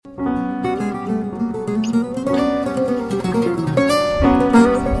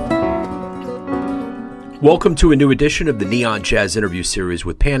Welcome to a new edition of the Neon Jazz interview series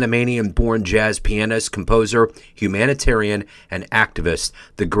with Panamanian-born jazz pianist, composer, humanitarian, and activist,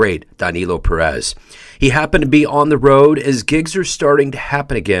 the great Danilo Pérez. He happened to be on the road as gigs are starting to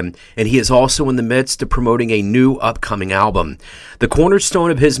happen again, and he is also in the midst of promoting a new upcoming album. The cornerstone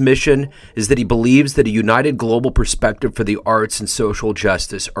of his mission is that he believes that a united global perspective for the arts and social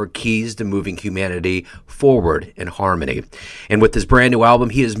justice are keys to moving humanity forward in harmony. And with his brand new album,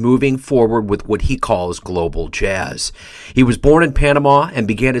 he is moving forward with what he calls global jazz. He was born in Panama and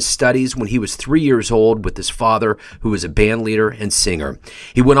began his studies when he was 3 years old with his father, who was a band leader and singer.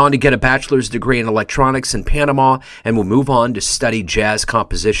 He went on to get a bachelor's degree in electronics in Panama and will move on to study jazz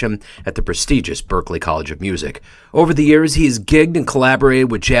composition at the prestigious Berklee College of Music. Over the years, he has gigged and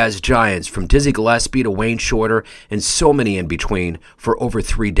collaborated with jazz giants from Dizzy Gillespie to Wayne Shorter and so many in between for over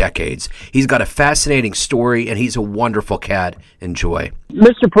 3 decades. He's got a fascinating story and he's a wonderful cat. Enjoy.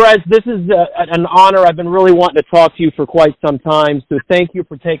 Mr. Pérez, this is an honor. I've been really wanting to talk to you for quite some time, so thank you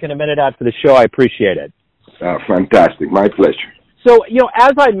for taking a minute out for the show. I appreciate it. Fantastic. My pleasure. So,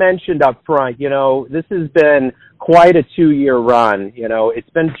 as I mentioned up front, this has been quite a 2-year run. It's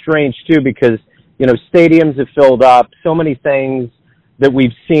been strange, too, because, stadiums have filled up. So many things that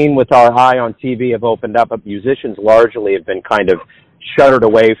we've seen with our eye on TV have opened up, but musicians largely have been kind of shuttered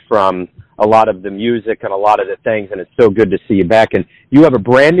away from a lot of the music and a lot of the things, and it's so good to see you back. And you have a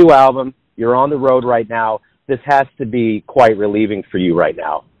brand new album. You're on the road right now. This has to be quite relieving for you right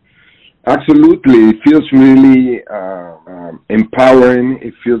now. Absolutely. It feels really empowering.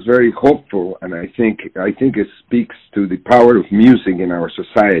 It feels very hopeful, and I think it speaks to the power of music in our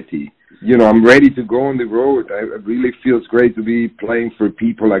society. I'm ready to go on the road. It really feels great to be playing for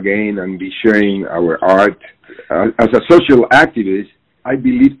people again and be sharing our art. As a social activist, I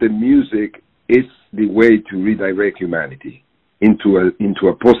believe that music is the way to redirect humanity into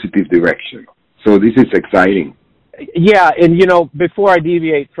a positive direction. So this is exciting. Yeah, and before I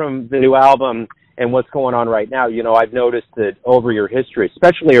deviate from the new album and what's going on right now, I've noticed that over your history,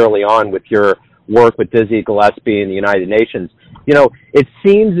 especially early on with your work with Dizzy Gillespie and the United Nations, it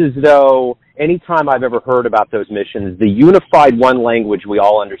seems as though anytime I've ever heard about those missions, the unified one language we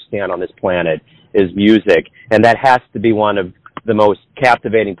all understand on this planet is music, and that has to be one of the most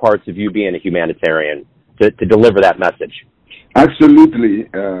captivating parts of you being a humanitarian, to deliver that message. Absolutely,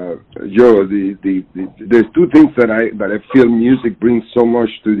 Joe. There's 2 things that I feel music brings so much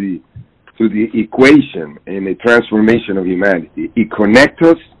to the equation in the transformation of humanity. It connects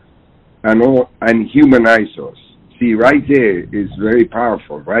us and humanizes us. See, right there is very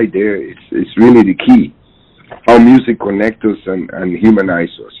powerful. Right there, it's really the key. How music connects us and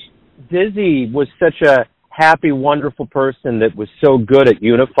humanizes us. Dizzy was such a happy, wonderful person that was so good at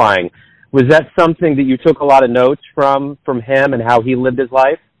unifying. Was that something that you took a lot of notes from him and how he lived his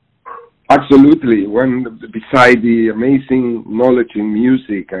life? Absolutely. Beside the amazing knowledge in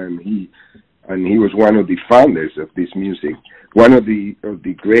music, and he was one of the founders of this music. One of the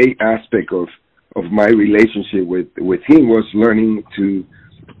great aspects of my relationship with him was learning to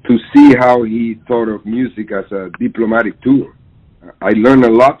see how he thought of music as a diplomatic tool. I learned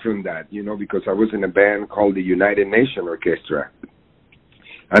a lot from that, because I was in a band called the United Nations Orchestra.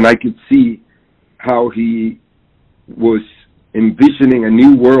 And I could see how he was envisioning a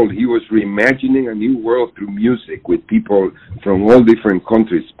new world. He was reimagining a new world through music with people from all different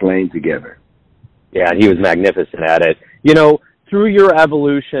countries playing together. Yeah, he was magnificent at it. Through your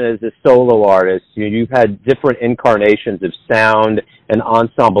evolution as a solo artist, you've had different incarnations of sound and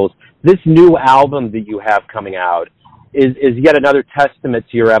ensembles. This new album that you have coming out is yet another testament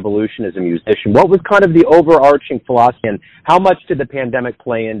to your evolution as a musician. What was kind of the overarching philosophy, and how much did the pandemic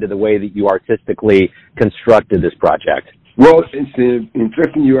play into the way that you artistically constructed this project? Well, it's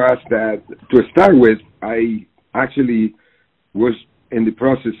interesting you asked that. To start with, I actually was in the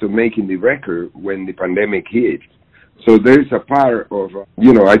process of making the record when the pandemic hit. So there's a part of,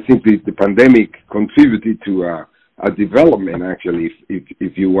 I think the pandemic contributed to a development, actually,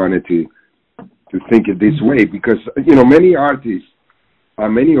 if you wanted to think it this way, because, many artists,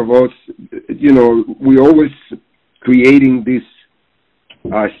 many of us, we always creating these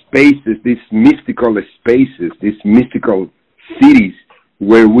spaces, these mystical spaces, these mystical cities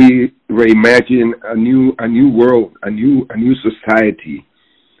where we reimagine a new world, a new society,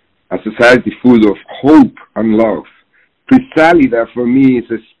 a society full of hope and love. Precisely that for me is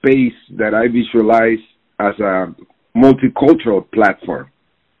a space that I visualize as a multicultural platform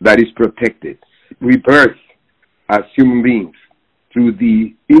that is protected, rebirth as human beings through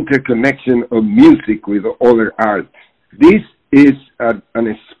the interconnection of music with other arts. This is a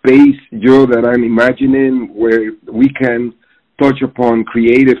space, Joe, that I'm imagining where we can touch upon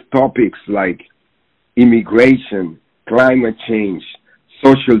creative topics like immigration, climate change,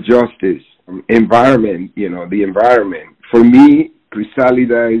 social justice, environment, the environment. For me,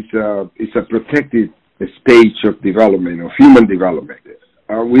 Chrysalida is a protected stage of development, of human development.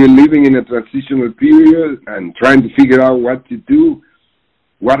 We're living in a transitional period and trying to figure out what to do.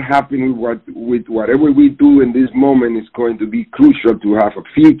 What happens with whatever we do in this moment is going to be crucial to have a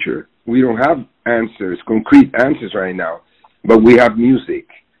future. We don't have answers, concrete answers right now, but we have music,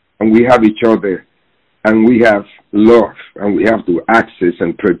 and we have each other, and we have love, and we have to access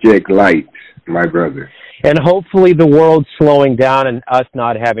and project light, my brother. And hopefully the world's slowing down, and us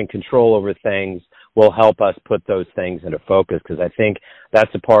not having control over things will help us put those things into focus, because I think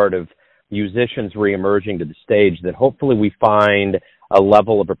that's a part of musicians reemerging to the stage, that hopefully we find a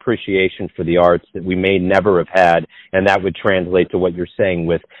level of appreciation for the arts that we may never have had, and that would translate to what you're saying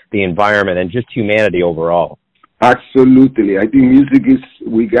with the environment and just humanity overall. Absolutely. I think music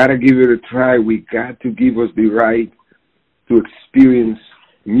we got to give it a try. We got to give us the right to experience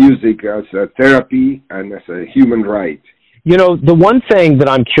music as a therapy and as a human right. The one thing that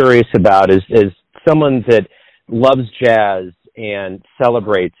I'm curious about is someone that loves jazz and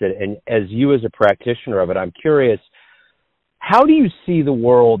celebrates it, and as you as a practitioner of it, I'm curious, how do you see the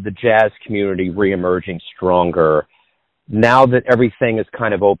world, the jazz community, reemerging stronger now that everything is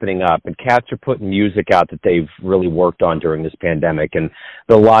kind of opening up and cats are putting music out that they've really worked on during this pandemic, and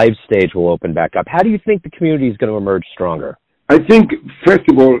the live stage will open back up? How do you think the community is going to emerge stronger? I think, first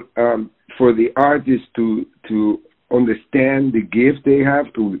of all, for the artists to understand the gift they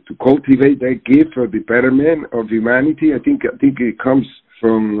have, to cultivate that gift for the betterment of humanity, I think it comes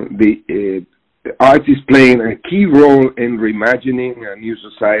from the artists playing a key role in reimagining a new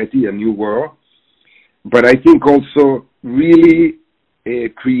society, a new world. But I think also really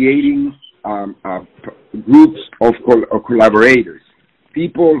creating groups of collaborators,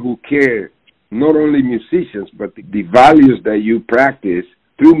 people who care, not only musicians, but the values that you practice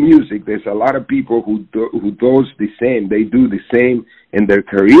through music. There's a lot of people who does the same. They do the same in their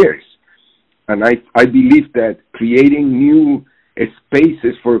careers. And I believe that creating new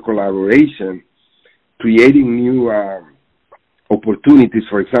spaces for collaboration, creating new opportunities.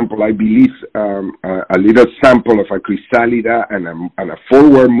 For example, I believe a little sample of a Chrysalida and a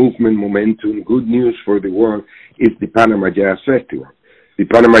forward movement momentum, good news for the world, is the Panama Jazz Festival. The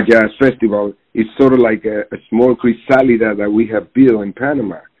Panama Jazz Festival is sort of like a small Chrysalida that we have built in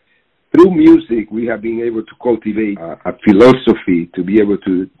Panama. Through music, we have been able to cultivate a philosophy to be able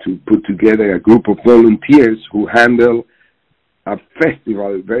to put together a group of volunteers who handle a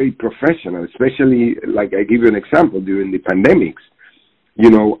festival very professional, especially, like I give you an example, during the pandemics.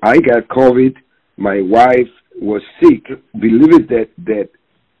 I got COVID, my wife was sick. Believe it that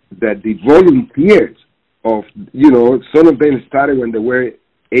the volunteers of, some of them started when they were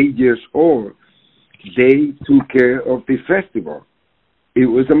 8 years old. They took care of the festival. It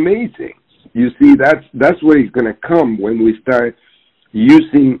was amazing. You see, that's where it's going to come when we start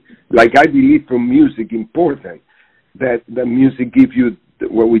using, like I believe from music, important, that the music gives you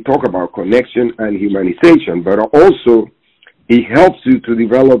what we talk about, connection and humanization, but also it helps you to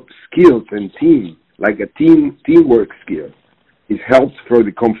develop skills and team, like a teamwork skill. It helps for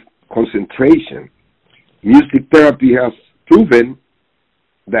the concentration. Music therapy has proven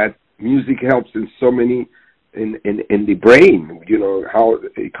that music helps in so many in the brain. How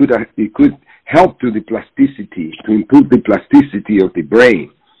it could help to the plasticity, to improve the plasticity of the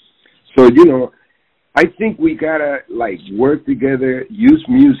brain. So I think we gotta work together, use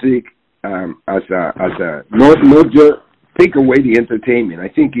music as a not just take away the entertainment. I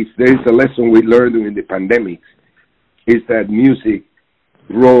think if there is a lesson we learned during the pandemic, is that music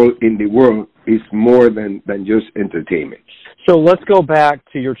role in the world is more than just entertainment. So let's go back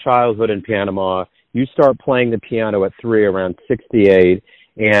to your childhood in Panama. You start playing the piano at 3, around 68,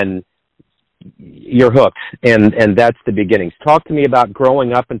 and you're hooked, and that's the beginnings. Talk to me about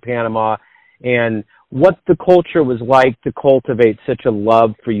growing up in Panama and what the culture was like to cultivate such a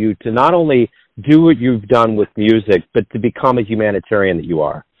love for you to not only do what you've done with music, but to become a humanitarian that you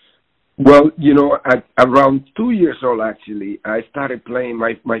are. Well, at around 2 years old, actually, I started playing.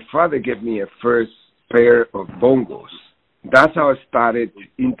 My father gave me a first pair of bongos. That's how I started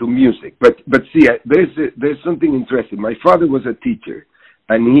into music. But see, there's something interesting. My father was a teacher,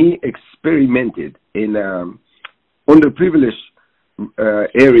 and he experimented in underprivileged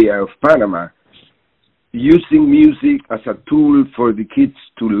area of Panama, using music as a tool for the kids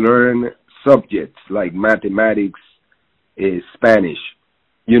to learn subjects like mathematics, Spanish.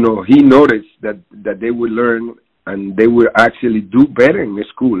 He noticed that they would learn and they would actually do better in the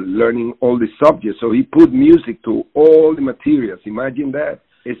school, learning all the subjects. So he put music to all the materials. Imagine that.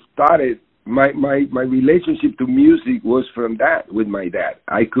 It started my relationship to music was from that with my dad.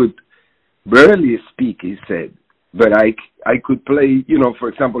 I could barely speak, he said, but I could play, you know, for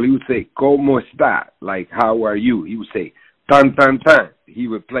example, he would say, ¿Cómo está? Like, how are you? He would say, tan, tan, tan. He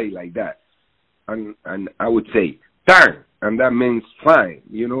would play like that. And I would say, tan, and that means fine.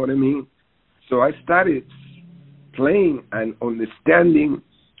 You know what I mean? So I started playing and understanding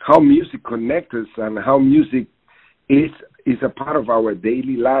how music connects us and how music is a part of our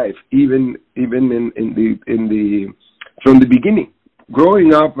daily life, even from the beginning.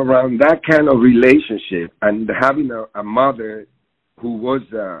 Growing up around that kind of relationship and having a mother who was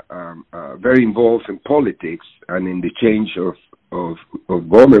very involved in politics and in the change of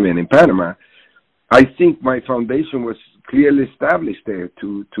government in Panama, I think my foundation was clearly established there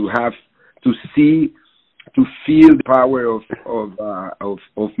to feel the power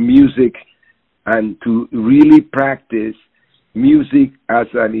of music and to really practice music as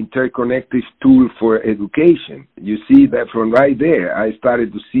an interconnective tool for education. You see that from right there, I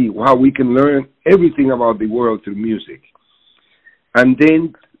started to see how we can learn everything about the world through music. And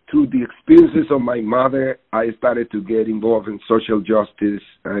then through the experiences of my mother, I started to get involved in social justice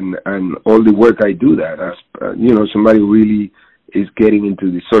and all the work I do that as, you know, somebody who really is getting into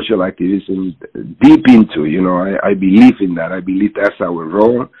the social activism deep into, you know, I believe in that. I believe that's our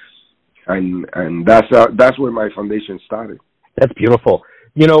role. And that's where my foundation started. That's beautiful.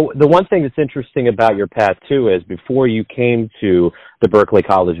 You know, the one thing that's interesting about your path, too, is before you came to the Berklee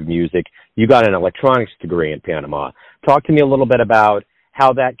College of Music, you got an electronics degree in Panama. Talk to me a little bit about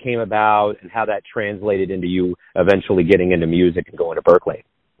how that came about and how that translated into you eventually getting into music and going to Berklee.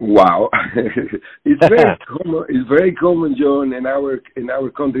 Wow. It's very common. It's very common, John, in our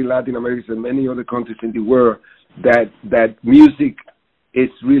country, Latin America, and many other countries in the world, that music is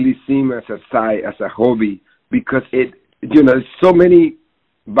really seen as a side, as a hobby, because it, you know, so many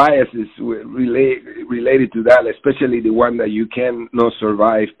biases related to that, especially the one that you cannot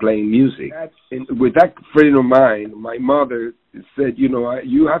survive playing music. With that friend of mine, my mother said, you know,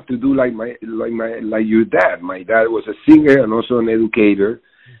 you have to do like your dad. My dad was a singer and also an educator,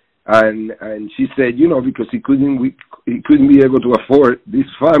 and she said, you know, because he couldn't be able to afford this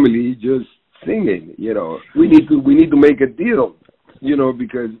family just singing. You know, we need to make a deal, you know,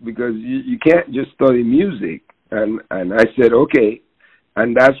 because you can't just study music. And I said, okay.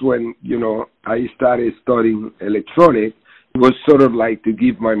 And that's when, you know, I started studying electronic. It was sort of like to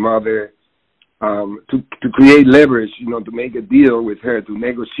give my mother, to create leverage, you know, to make a deal with her, to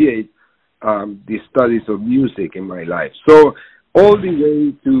negotiate the studies of music in my life. So all the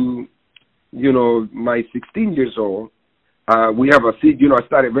way to, you know, my 16 years old, we have a seat, you know, I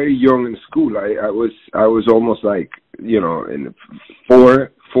started very young in school. I was almost like, you know, in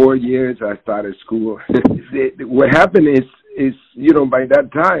 4 years I started school. What happened is, you know, by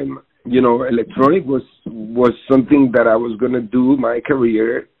that time, you know, electronic was something that I was going to do my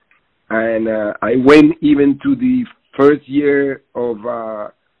career. And I went even to the first year of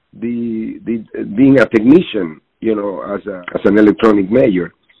being a technician, you know, as an electronic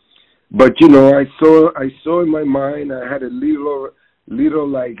major. But, you know, I saw in my mind, I had a little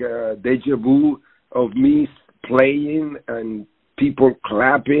like deja vu of me playing and people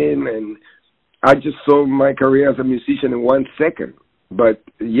clapping, and I just saw my career as a musician in 1 second. But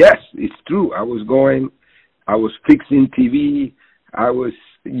yes, it's true. I was fixing TV. I was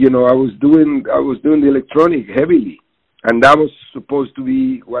doing the electronic heavily, and that was supposed to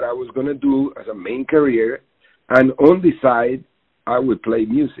be what I was going to do as a main career. And on the side, I would play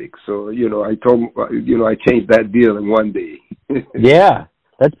music. So, you know, I changed that deal in one day. Yeah,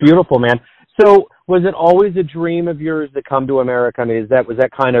 that's beautiful, man. So was it always a dream of yours to come to America? I mean, was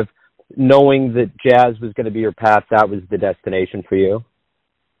that kind of knowing that jazz was going to be your path, that was the destination for you?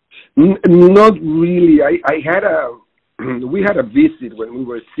 Not really. We had a visit when we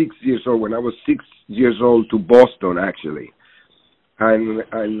were 6 years old, when I was 6 years old, to Boston, actually. And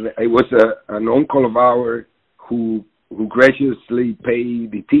it was an uncle of ours who graciously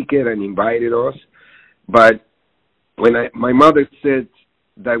paid the ticket and invited us. But my mother said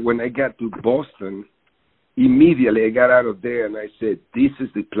that when I got to Boston, immediately I got out of there and I said, this is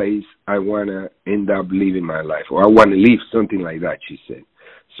the place I want to end up living my life, or I want to live, something like that, she said.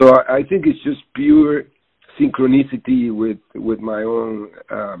 So I think it's just pure synchronicity with my own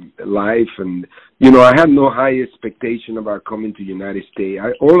life. And, you know, I had no high expectation about coming to the United States.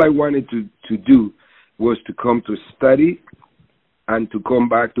 All I wanted to do was to come to study and to come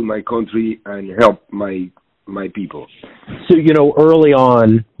back to my country and help my people. So, you know, early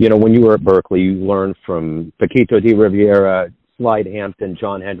on, you know, when you were at Berklee, you learned from Paquito de Rivera, Slide Hampton,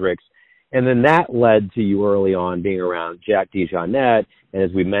 John Hendricks. And then that led to you early on being around Jack DeJohnette, and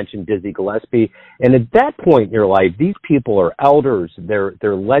as we mentioned, Dizzy Gillespie. And at that point in your life, these people are elders. They're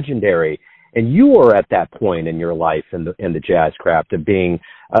legendary. And you are at that point in your life in the jazz craft of being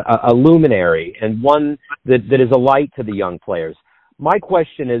a luminary and one that is a light to the young players. My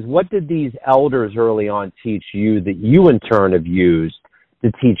question is, what did these elders early on teach you that you in turn have used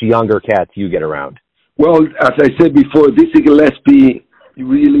to teach younger cats you get around? Well, as I said before, Dizzy Gillespie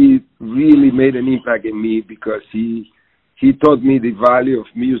really, really made an impact in me because he taught me the value of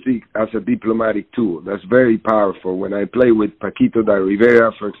music as a diplomatic tool. That's very powerful. When I play with Paquito da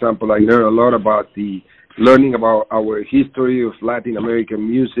Rivera, for example, I learn a lot about learning about our history of Latin American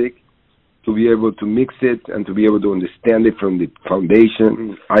music, to be able to mix it and to be able to understand it from the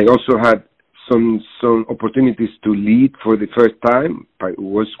foundation. I also had some opportunities to lead for the first time. I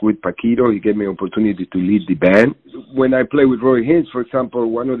was with Paquito. He gave me an opportunity to lead the band. When I play with Roy Haynes, for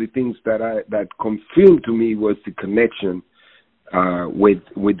example, one of the things that confirmed to me was the connection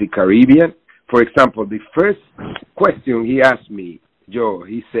with the Caribbean. For example, the first question he asked me, Joe,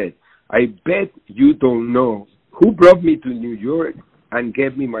 he said, "I bet you don't know who brought me to New York and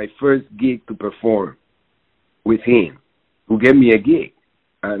gave me my first gig to perform with him, who gave me a gig."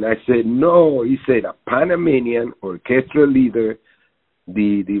 And I said, "No." He said, "A Panamanian orchestral leader,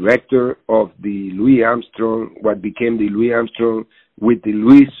 the director of the Louis Armstrong, what became the Louis Armstrong with the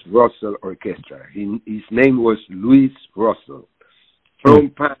Louis Russell Orchestra. His name was Louis Russell from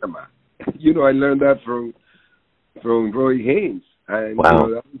Panama." You know, I learned that from Roy Haynes. And wow.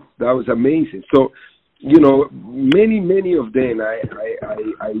 You know, that was amazing. So, you know, many of them,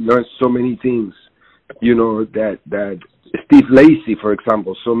 I learned so many things, you know, that Steve Lacy, for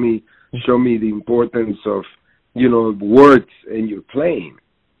example, show me the importance of, you know, words in your playing,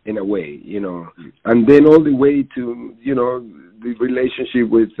 in a way, you know. And then all the way to, you know, the relationship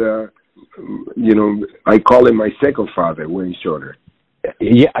with, you know, I call him my second father, Wayne Shorter.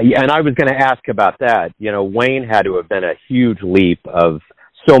 Yeah, and I was going to ask about that. You know, Wayne had to have been a huge leap of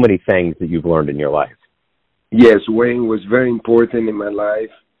so many things that you've learned in your life. Yes, Wayne was very important in my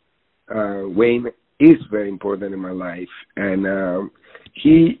life. Wayne is very important in my life, and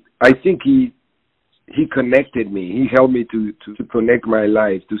I think he connected me. He helped me to connect my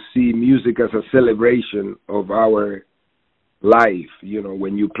life, to see music as a celebration of our life. You know,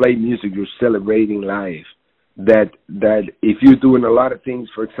 when you play music, you're celebrating life. That if you're doing a lot of things,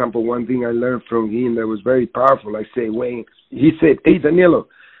 for example, one thing I learned from him that was very powerful, I say, Wayne, he said, "Hey, Danilo,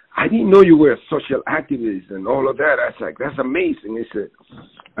 I didn't know you were a social activist and all of that." I was like, "That's amazing."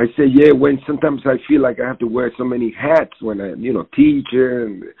 I said, "Yeah, when sometimes I feel like I have to wear so many hats when I'm, you know, teacher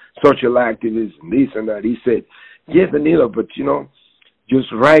and social activist and this and that." He said, "Yeah, Danilo, but, you know,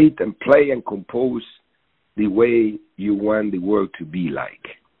 just write and play and compose the way you want the world to be like."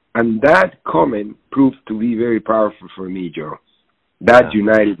 And that comment proved to be very powerful for me, Joe. That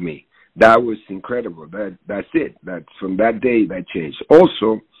united me. That was incredible. That's it. That's from that day that changed.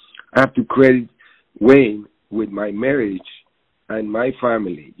 Also, I have to credit Wayne with my marriage and my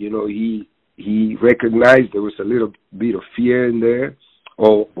family. You know, he recognized there was a little bit of fear in there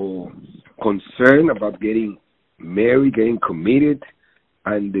or concern about getting married, getting committed,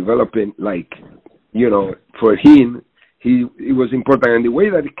 and developing, like, you know, for him, it was important. And the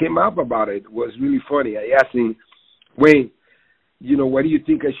way that he came up about it was really funny. I asked him, "Wayne, you know, what do you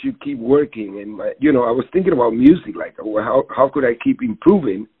think I should keep working?" And, you know, I was thinking about music, like, how could I keep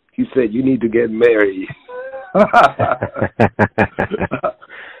improving? He said, "You need to get married."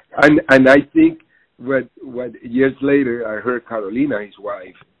 and I think what years later, I heard Carolina, his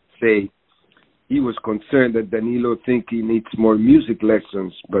wife, say he was concerned that Danilo think he needs more music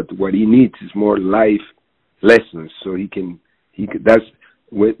lessons, but what he needs is more life lessons, so he can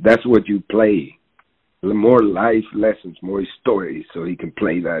that's what you play, more life lessons, more stories, so he can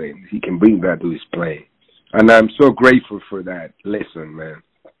play that and he can bring that to his play. And I'm so grateful for that lesson, man.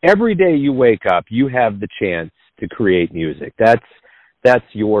 Every day you wake up, you have the chance to create music. That's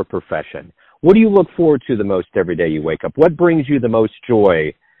your profession. What do you look forward to the most every day you wake up? What brings you the most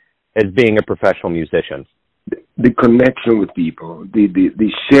joy as being a professional musician? The connection with people,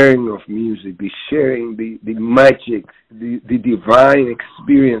 the sharing of music, the sharing, the magic, the divine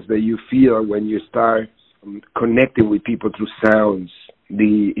experience that you feel when you start connecting with people through sounds,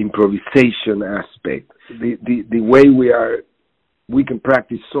 the improvisation aspect, the way we can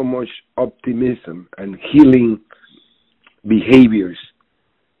practice so much optimism and healing behaviors.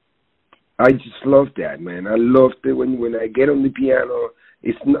 I just love that, man. I love it when I get on the piano.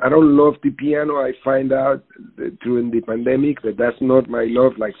 I don't love the piano. I find out during the pandemic that's not my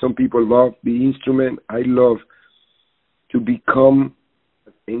love. Like some people love the instrument. I love to become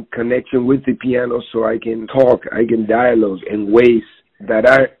a in connection with the piano so I can talk, I can dialogue in ways that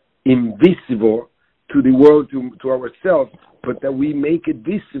are invisible to the world, to ourselves, but that we make it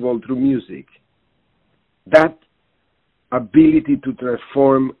visible through music. That ability to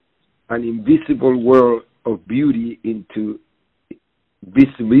transform an invisible world of beauty into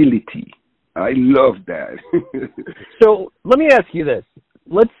visibility. I love that. So let me ask you this.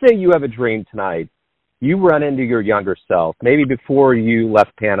 Let's say you have a dream tonight. You run into your younger self, maybe before you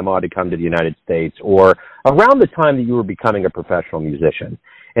left Panama to come to the United States, or around the time that you were becoming a professional musician.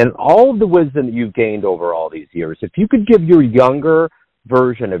 And all of the wisdom that you've gained over all these years, if you could give your younger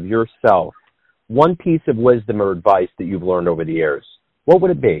version of yourself one piece of wisdom or advice that you've learned over the years, what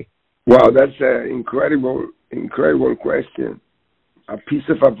would it be? Wow, that's an incredible question. A piece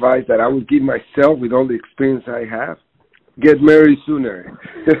of advice that I would give myself with all the experience I have: get married sooner.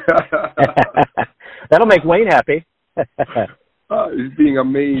 That'll make Wayne happy. It's been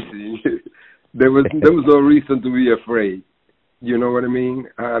amazing. There was no reason to be afraid. You know what I mean?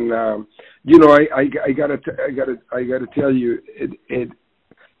 And you know, I gotta tell you,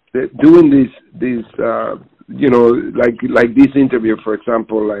 doing this you know, like this interview, for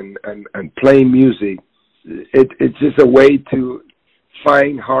example, and playing music, it's just a way to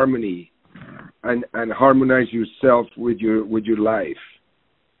find harmony and harmonize yourself with your life,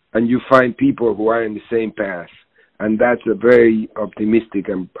 and you find people who are in the same path, and that's a very optimistic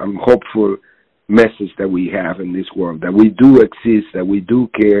and hopeful message that we have in this world, that we do exist, that we do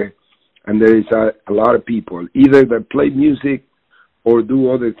care, and there is a lot of people either that play music or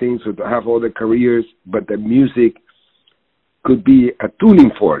do other things or have other careers, but the music could be a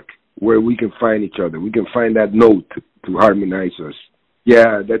tuning fork where we can find each other. We can find that note to harmonize us.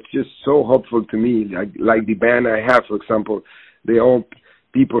 Yeah, that's just so hopeful to me. Like the band I have, for example, they all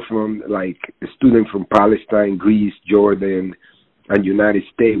people from, like, students from Palestine, Greece, Jordan, and United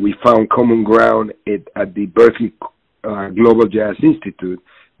States. We found common ground at the Berkeley Global Jazz Institute,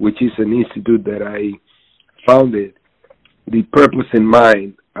 which is an institute that I founded, the purpose in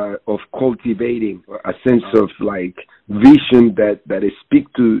mind of cultivating a sense of, like, vision that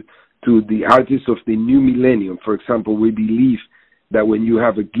speak to the artists of the new millennium. For example, we believe that when you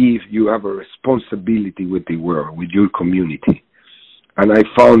have a gift, you have a responsibility with the world, with your community. And I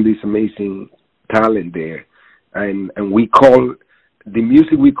found this amazing talent there. And we call the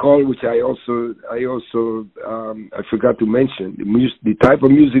music which I forgot to mention, the type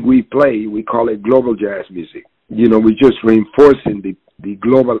of music we play, we call it global jazz music. You know, we're just reinforcing the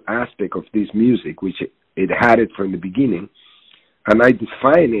global aspect of this music, which it had it from the beginning. And I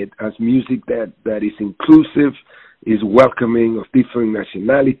define it as music that is inclusive, is welcoming of different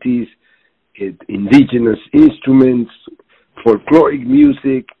nationalities, indigenous instruments, folkloric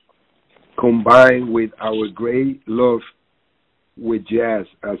music, combined with our great love with jazz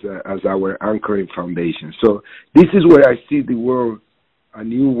as our anchoring foundation. So this is where I see the world, a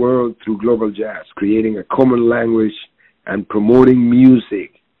new world through global jazz, creating a common language and promoting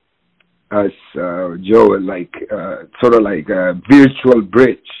music as Joe, like sort of like a virtual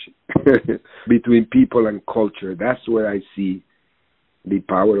bridge between people and culture. That's where I see the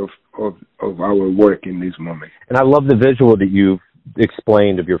power of our work in this moment. And I love the visual that you've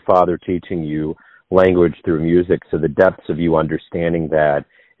explained of your father teaching you language through music. So the depths of you understanding that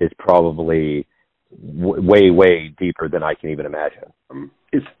is probably way deeper than I can even imagine.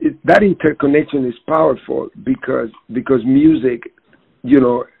 That interconnection is powerful because music, you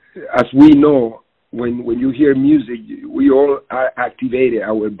know, as we know, when you hear music, we all are activated.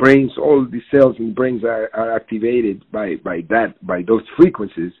 Our brains, all the cells in the brains are activated by those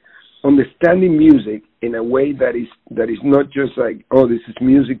frequencies. Understanding music in a way that is not just like, oh, this is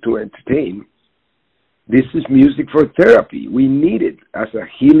music to entertain. This is music for therapy. We need it as a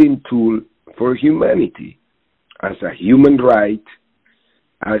healing tool for humanity, as a human right,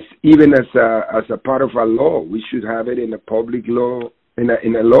 as a part of a law. We should have it in a public law, in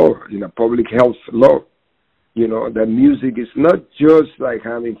a public health law. You know, that music is not just like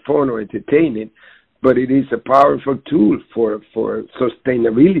having fun or entertaining, but it is a powerful tool for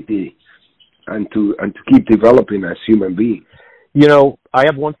sustainability and to keep developing as human beings. You know, I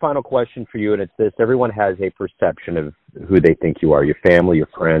have one final question for you, and it's this. Everyone has a perception of who they think you are, your family, your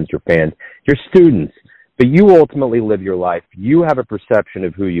friends, your fans, your students. But you ultimately live your life. You have a perception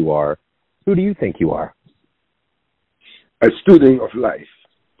of who you are. Who do you think you are? A student of life.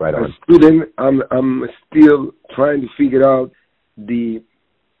 Right on. A student, I'm still trying to figure out the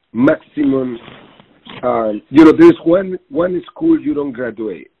maximum. You know, there's one school you don't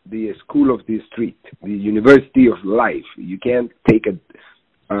graduate, the school of the street, the University of Life. You can't take a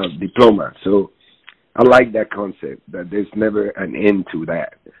diploma. So I like that concept, that there's never an end to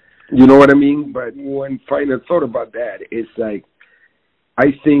that. You know what I mean? But one final thought about that is like,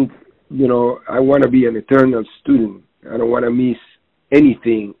 I think, I want to be an eternal student. I don't want to miss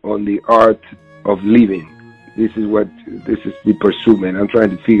anything on the art of living. This is the pursuit, I'm trying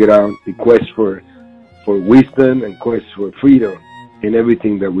to figure out the quest for wisdom and quest for freedom in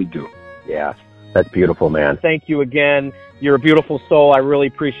everything that we do. Yeah, that's beautiful, man. Thank you again. You're a beautiful soul. I really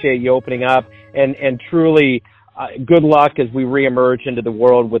appreciate you opening up, and truly, good luck as we reemerge into the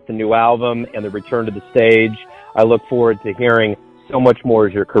world with the new album and the return to the stage. I look forward to hearing so much more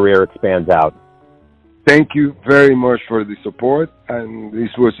as your career expands out. Thank you very much for the support, and this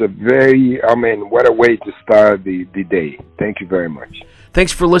was what a way to start the day. Thank you very much.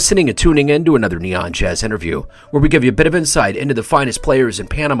 Thanks for listening and tuning in to another Neon Jazz interview, where we give you a bit of insight into the finest players in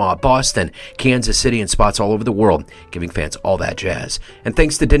Panama, Boston, Kansas City, and spots all over the world, giving fans all that jazz. And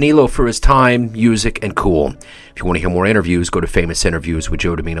thanks to Danilo for his time, music, and cool. If you want to hear more interviews, go to Famous Interviews with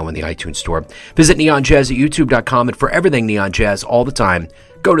Joe Domino in the iTunes Store. Visit neonjazz at youtube.com, and for everything Neon Jazz all the time,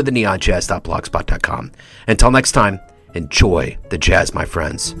 go to the neonjazz.blogspot.com. Until next time, enjoy the jazz, my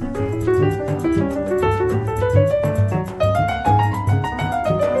friends.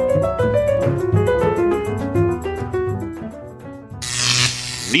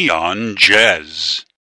 Neon Jazz.